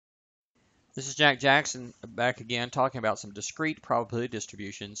This is Jack Jackson back again talking about some discrete probability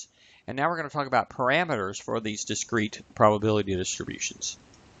distributions. And now we're going to talk about parameters for these discrete probability distributions.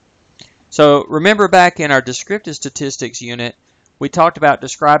 So remember back in our descriptive statistics unit, we talked about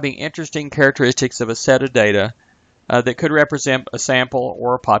describing interesting characteristics of a set of data that could represent a sample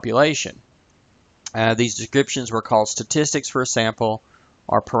or a population. These descriptions were called statistics for a sample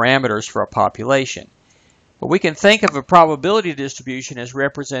or parameters for a population. But we can think of a probability distribution as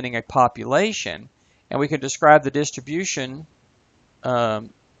representing a population, and we can describe the distribution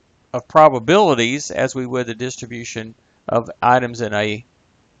of probabilities as we would the distribution of items in a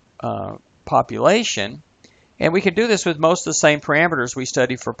population. And we can do this with most of the same parameters we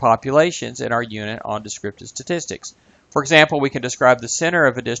study for populations in our unit on descriptive statistics. For example, we can describe the center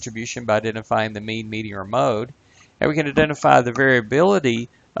of a distribution by identifying the mean, median, or mode, and we can identify the variability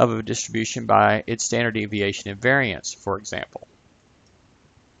of a distribution by its standard deviation and variance, for example.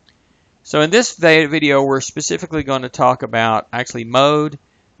 So in this video, we're specifically going to talk about actually mode,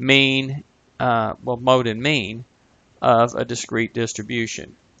 mean, mode and mean of a discrete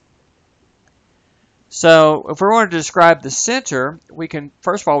distribution. So if we want to describe the center,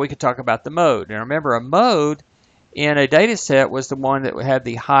 first of all, we can talk about the mode. And remember, a mode in a data set was the one that had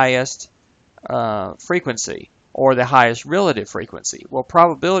the highest frequency, or the highest relative frequency. Well,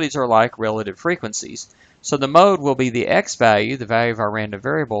 probabilities are like relative frequencies. So the mode will be the x value, the value of our random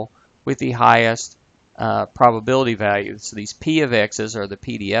variable, with the highest probability value. So these p of x's are the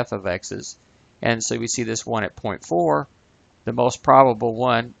PDF of x's. And so we see this one at 0.4. The most probable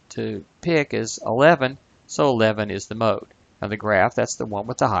one to pick is 11. So 11 is the mode. Now the graph, that's the one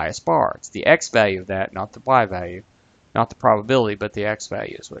with the highest bar. It's the x value of that, not the y value. Not the probability, but the x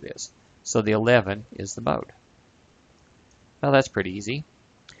value is what it is. So the 11 is the mode. Well, that's pretty easy.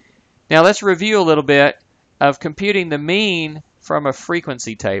 Now let's review a little bit of computing the mean from a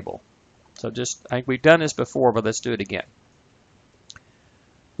frequency table. So I think we've done this before, but let's do it again.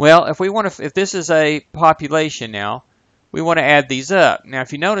 Well, if this is a population now, we want to add these up. Now,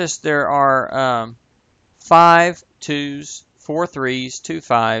 if you notice, there are 5 2s, 4 3s, 2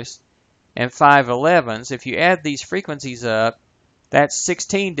 5s, and 5 11s. If you add these frequencies up, that's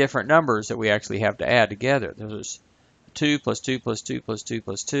 16 different numbers that we actually have to add together. There's 2 plus 2 plus 2 plus 2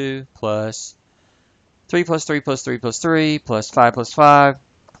 plus 2 plus 3 plus 3 plus 3 plus 3 plus 5 plus 5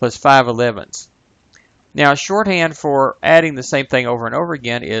 plus 5 11s. Now, shorthand for adding the same thing over and over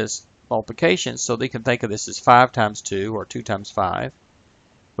again is multiplication, so they can think of this as 5 times 2 or 2 times 5.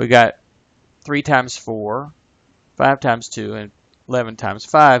 We got 3 times 4, 5 times 2, and 11 times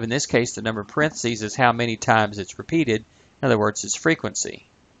 5. In this case, the number of parentheses is how many times it's repeated. In other words, its frequency.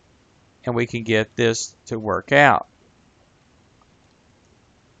 And we can get this to work out.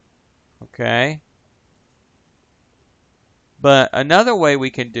 Okay? But another way we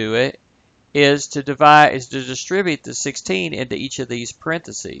can do it is to distribute the 16 into each of these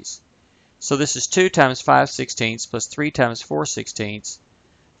parentheses. So this is 2 times 5 sixteenths plus 3 times 4 sixteenths,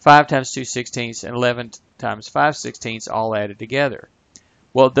 5 times 2 sixteenths, and 11 times 5 sixteenths all added together.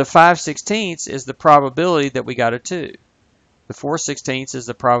 Well, the 5 sixteenths is the probability that we got a 2. The 4 sixteenths is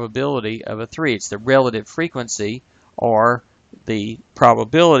the probability of a 3. It's the relative frequency, or the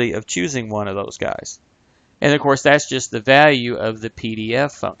probability of choosing one of those guys. And of course, that's just the value of the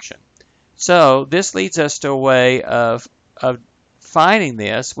PDF function. So this leads us to a way of finding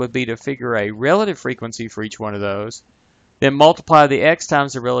this would be to figure a relative frequency for each one of those, then multiply the x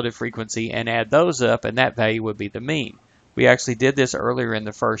times the relative frequency and add those up, and that value would be the mean. We actually did this earlier in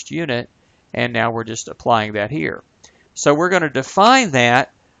the first unit, and now we're just applying that here. So we're going to define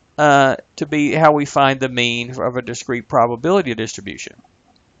that to be how we find the mean of a discrete probability distribution.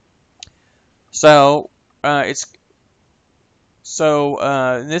 So in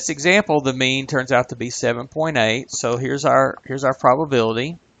this example, the mean turns out to be 7.8. So here's our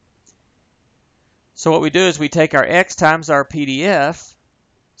probability. So what we do is we take our x times our PDF.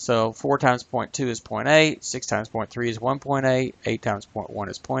 So 4 times 0.2 is 0.8, 6 times 0.3 is 1.8, 8 times 0.1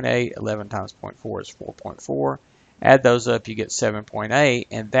 is 0.8, 11 times 0.4 is 4.4. Add those up, you get 7.8,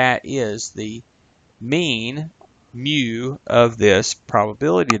 and that is the mean, mu, of this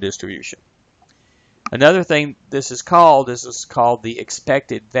probability distribution. Another thing this is called the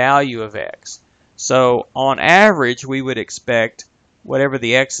expected value of x. So on average, we would expect whatever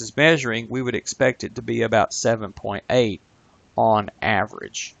the x is measuring, we would expect it to be about 7.8 on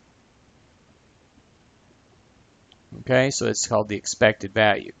average. Okay, so it's called the expected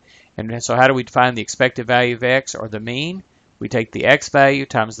value. And so how do we find the expected value of x, or the mean? We take the x value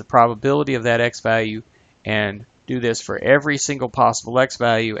times the probability of that x value and do this for every single possible x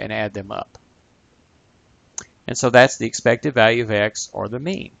value and add them up. And so that's the expected value of x, or the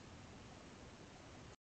mean.